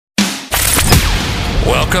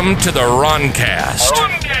Welcome to the Roncast,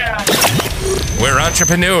 where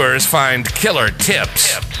entrepreneurs find killer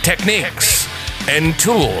tips, techniques, and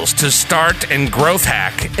tools to start and growth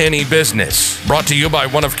hack any business. Brought to you by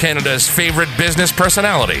one of Canada's favorite business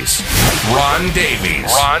personalities, Ron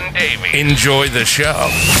Davies. Enjoy the show.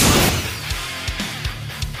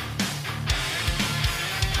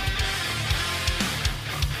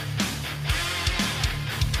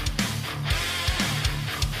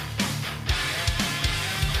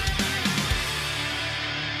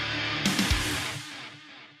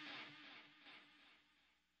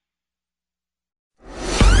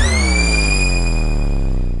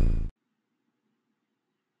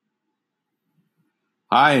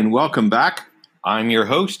 Hi, and welcome back. I'm your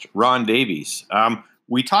host, Ron Davies.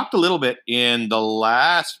 We talked a little bit in the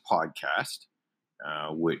last podcast,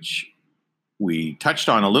 which we touched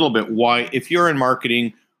on a little bit why, if you're in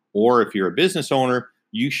marketing or if you're a business owner,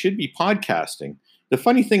 you should be podcasting. The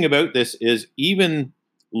funny thing about this is even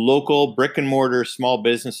local brick and mortar small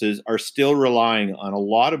businesses are still relying on a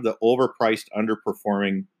lot of the overpriced,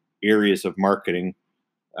 underperforming areas of marketing.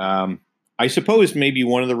 I suppose maybe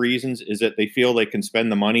one of the reasons is that they feel they can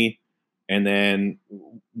spend the money and then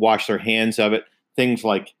wash their hands of it. Things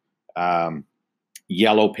like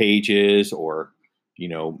yellow pages or,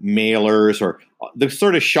 mailers or the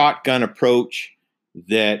sort of shotgun approach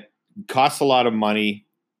that costs a lot of money,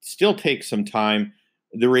 still takes some time.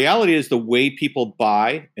 The reality is the way people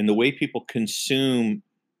buy and the way people consume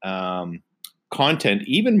content,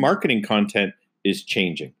 even marketing content, is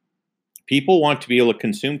changing. People want to be able to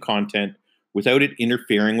consume content without it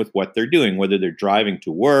interfering with what they're doing, whether they're driving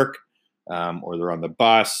to work or they're on the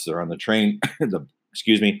bus or on the train,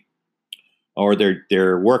 or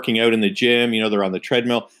they're working out in the gym, they're on the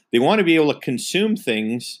treadmill. They want to be able to consume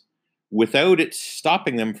things without it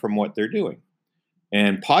stopping them from what they're doing.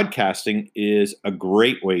 And podcasting is a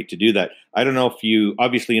great way to do that. I don't know if you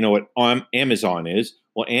obviously know what Amazon is.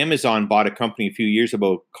 Well, Amazon bought a company a few years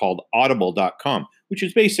ago called Audible.com, which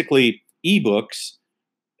is basically ebooks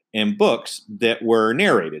and books that were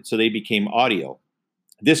narrated. So they became audio.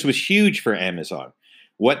 This was huge for Amazon.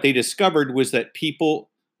 What they discovered was that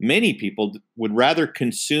many people would rather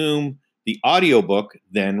consume the audiobook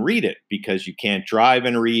than read it because you can't drive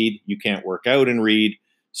and read, you can't work out and read.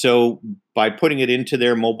 So by putting it into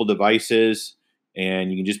their mobile devices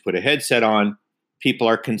and you can just put a headset on, people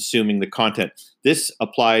are consuming the content. This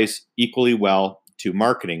applies equally well to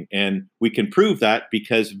marketing. And we can prove that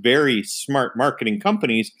because very smart marketing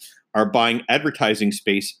companies are buying advertising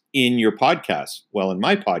space in your podcast. Well, in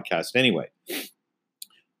my podcast anyway.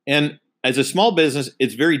 And as a small business,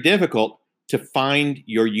 it's very difficult to find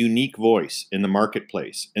your unique voice in the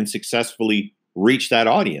marketplace and successfully reach that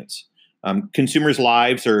audience. Consumers'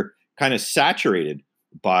 lives are kind of saturated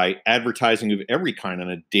by advertising of every kind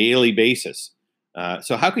on a daily basis.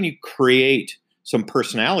 So how can you create some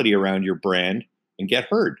personality around your brand and get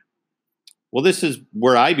heard? Well, this is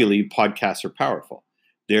where I believe podcasts are powerful.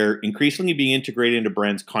 They're increasingly being integrated into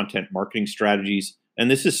brands' content marketing strategies,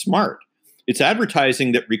 and this is smart. It's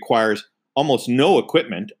advertising that requires almost no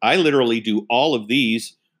equipment. I literally do all of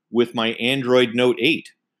these with my Android Note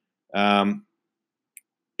 8.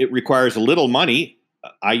 It requires little money.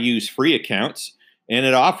 I use free accounts, and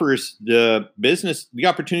it offers the business the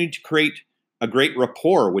opportunity to create a great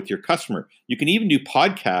rapport with your customer. You can even do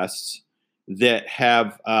podcasts that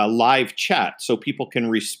have live chat so people can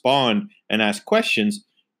respond and ask questions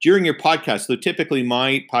during your podcast. So typically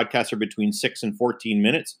my podcasts are between 6 and 14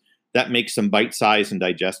 minutes. That makes them bite-sized and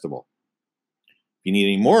digestible. If you need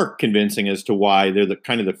any more convincing as to why they're the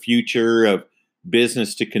kind of the future of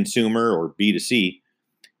business to consumer or B2C,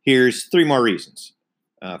 here's 3 more reasons.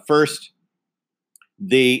 First,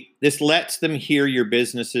 this lets them hear your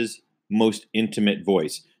business's most intimate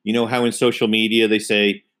voice. You know how in social media they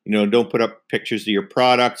say, don't put up pictures of your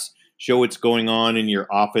products, show what's going on in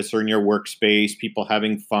your office or in your workspace, people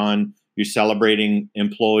having fun, you're celebrating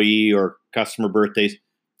employee or customer birthdays,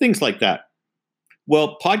 things like that.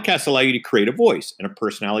 Well, podcasts allow you to create a voice and a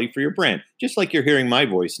personality for your brand, just like you're hearing my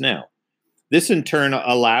voice now. This in turn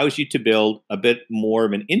allows you to build a bit more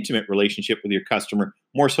of an intimate relationship with your customer,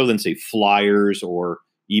 more so than say flyers or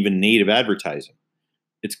even native advertising.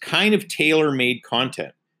 It's kind of tailor-made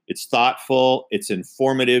content. It's thoughtful, it's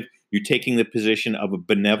informative. You're taking the position of a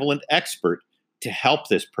benevolent expert to help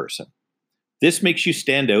this person. This makes you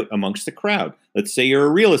stand out amongst the crowd. Let's say you're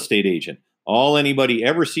a real estate agent. All anybody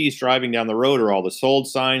ever sees driving down the road are all the sold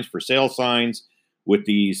signs, for sale signs with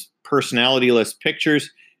these personality-less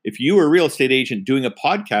pictures. If you were a real estate agent doing a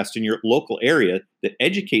podcast in your local area that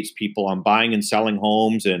educates people on buying and selling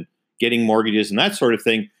homes and getting mortgages and that sort of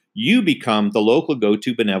thing, you become the local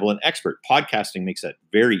go-to benevolent expert. Podcasting makes that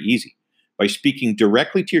very easy. By speaking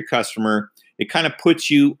directly to your customer, it kind of puts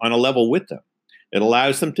you on a level with them. It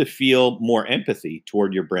allows them to feel more empathy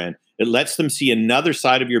toward your brand. It lets them see another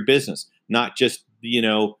side of your business, not just,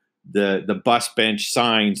 the bus bench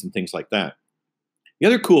signs and things like that. The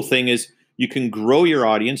other cool thing is you can grow your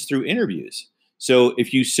audience through interviews. So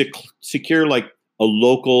if you secure like a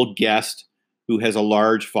local guest who has a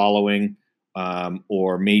large following,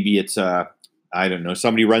 or maybe it's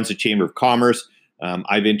somebody runs a chamber of commerce.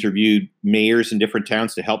 I've interviewed mayors in different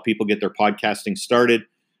towns to help people get their podcasting started.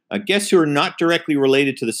 Guests who are not directly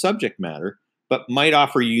related to the subject matter, but might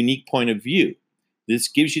offer a unique point of view. This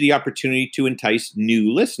gives you the opportunity to entice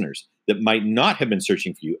new listeners that might not have been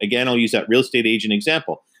searching for you. Again, I'll use that real estate agent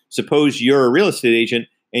example. Suppose you're a real estate agent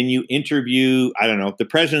and you interview, the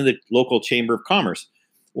president of the local chamber of commerce.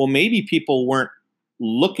 Well, maybe people weren't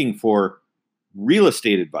looking for real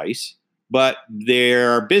estate advice, but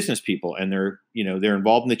they're business people and they're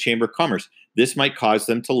involved in the chamber of commerce. This might cause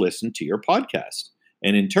them to listen to your podcast.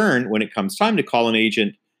 And in turn, when it comes time to call an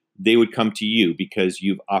agent, they would come to you because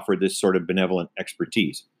you've offered this sort of benevolent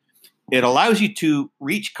expertise. It allows you to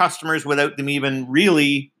reach customers without them even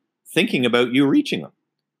really thinking about you reaching them.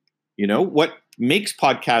 What makes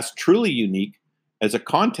podcasts truly unique as a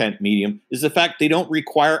content medium is the fact they don't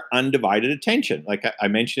require undivided attention. Like I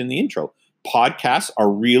mentioned in the intro, podcasts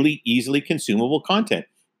are really easily consumable content,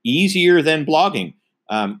 easier than blogging,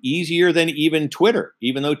 easier than even Twitter.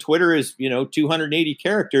 Even though Twitter is, 280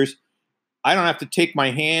 characters, I don't have to take my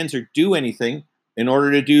hands or do anything in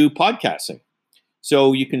order to do podcasting.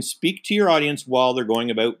 So you can speak to your audience while they're going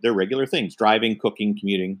about their regular things, driving, cooking,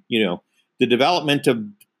 commuting. The development of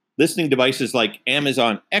listening devices like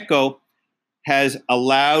Amazon Echo has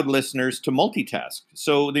allowed listeners to multitask.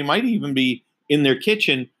 So they might even be in their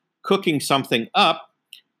kitchen cooking something up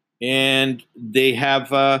and they have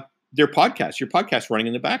your podcast running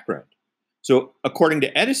in the background. So according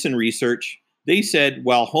to Edison research, they said,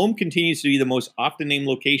 while home continues to be the most often named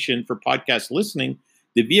location for podcast listening,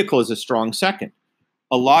 the vehicle is a strong second.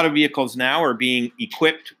 A lot of vehicles now are being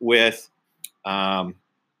equipped with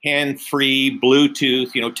hand-free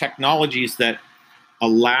Bluetooth, technologies that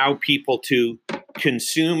allow people to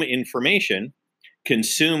consume information,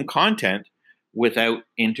 consume content without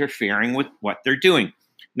interfering with what they're doing.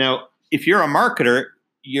 Now, if you're a marketer,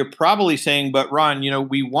 you're probably saying, but Ron,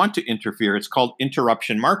 we want to interfere. It's called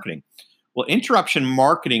interruption marketing. Well, interruption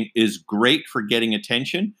marketing is great for getting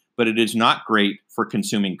attention, but it is not great for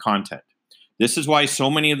consuming content. This is why so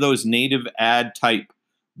many of those native ad type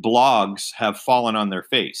blogs have fallen on their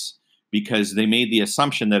face, because they made the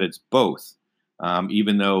assumption that it's both.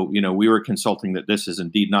 Even though, we were consulting that this is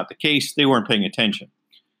indeed not the case, they weren't paying attention.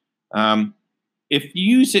 If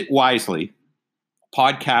you use it wisely,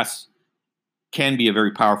 podcasts can be a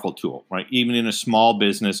very powerful tool, right? Even in a small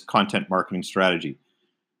business content marketing strategy.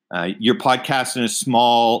 Your podcast in a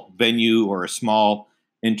small venue or a small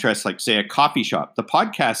interest, like say a coffee shop, the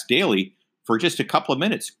podcast daily for just a couple of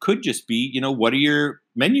minutes could just be, what are your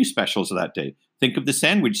menu specials of that day? Think of the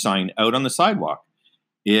sandwich sign out on the sidewalk.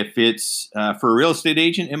 If it's for a real estate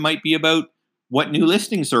agent, it might be about what new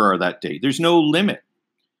listings there are that day. There's no limit.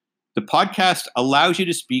 The podcast allows you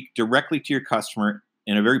to speak directly to your customer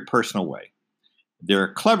in a very personal way. They're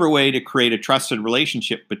a clever way to create a trusted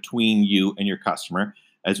relationship between you and your customer,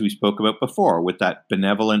 as we spoke about before, with that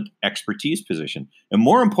benevolent expertise position. And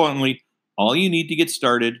more importantly, all you need to get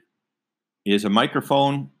started is a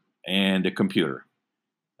microphone and a computer.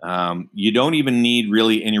 You don't even need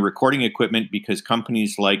really any recording equipment, because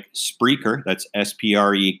companies like Spreaker, that's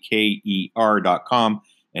Spreaker.com,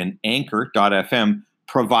 and Anchor.fm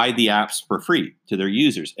provide the apps for free to their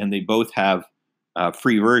users, and they both have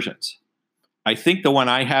free versions. I think the one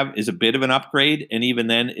I have is a bit of an upgrade, and even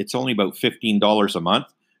then, it's only about $15 a month,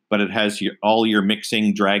 but it has all your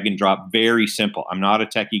mixing, drag and drop, very simple. I'm not a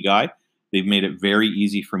techie guy. They've made it very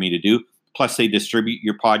easy for me to do. Plus, they distribute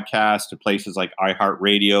your podcast to places like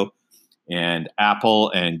iHeartRadio and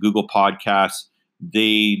Apple and Google Podcasts.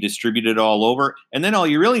 They distribute it all over. And then all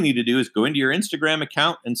you really need to do is go into your Instagram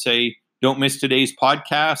account and say, don't miss today's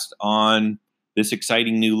podcast on this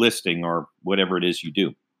exciting new listing, or whatever it is you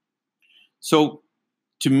do. So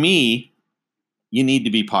to me, you need to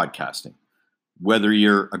be podcasting. Whether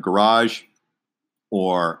you're a garage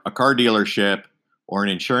or a car dealership or an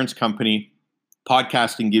insurance company,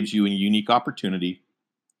 podcasting gives you a unique opportunity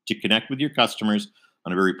to connect with your customers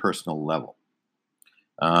on a very personal level.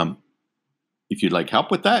 If you'd like help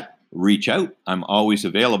with that, reach out. I'm always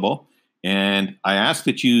available. And I ask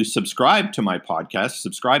that you subscribe to my podcast,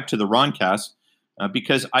 subscribe to the Roncast,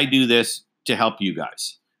 because I do this to help you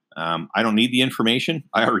guys. I don't need the information.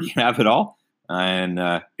 I already have it all. And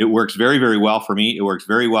it works very, very well for me. It works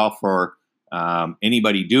very well for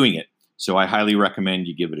anybody doing it. So I highly recommend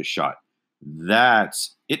you give it a shot.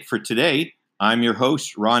 That's it for today. I'm your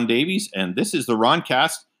host, Ron Davies, and this is the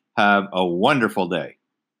Roncast. Have a wonderful day.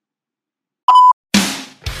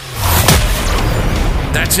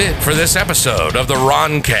 That's it for this episode of the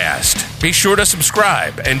Roncast. Be sure to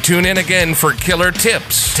subscribe and tune in again for killer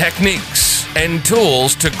tips, techniques, and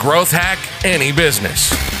tools to growth hack any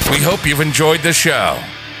business. We hope you've enjoyed the show.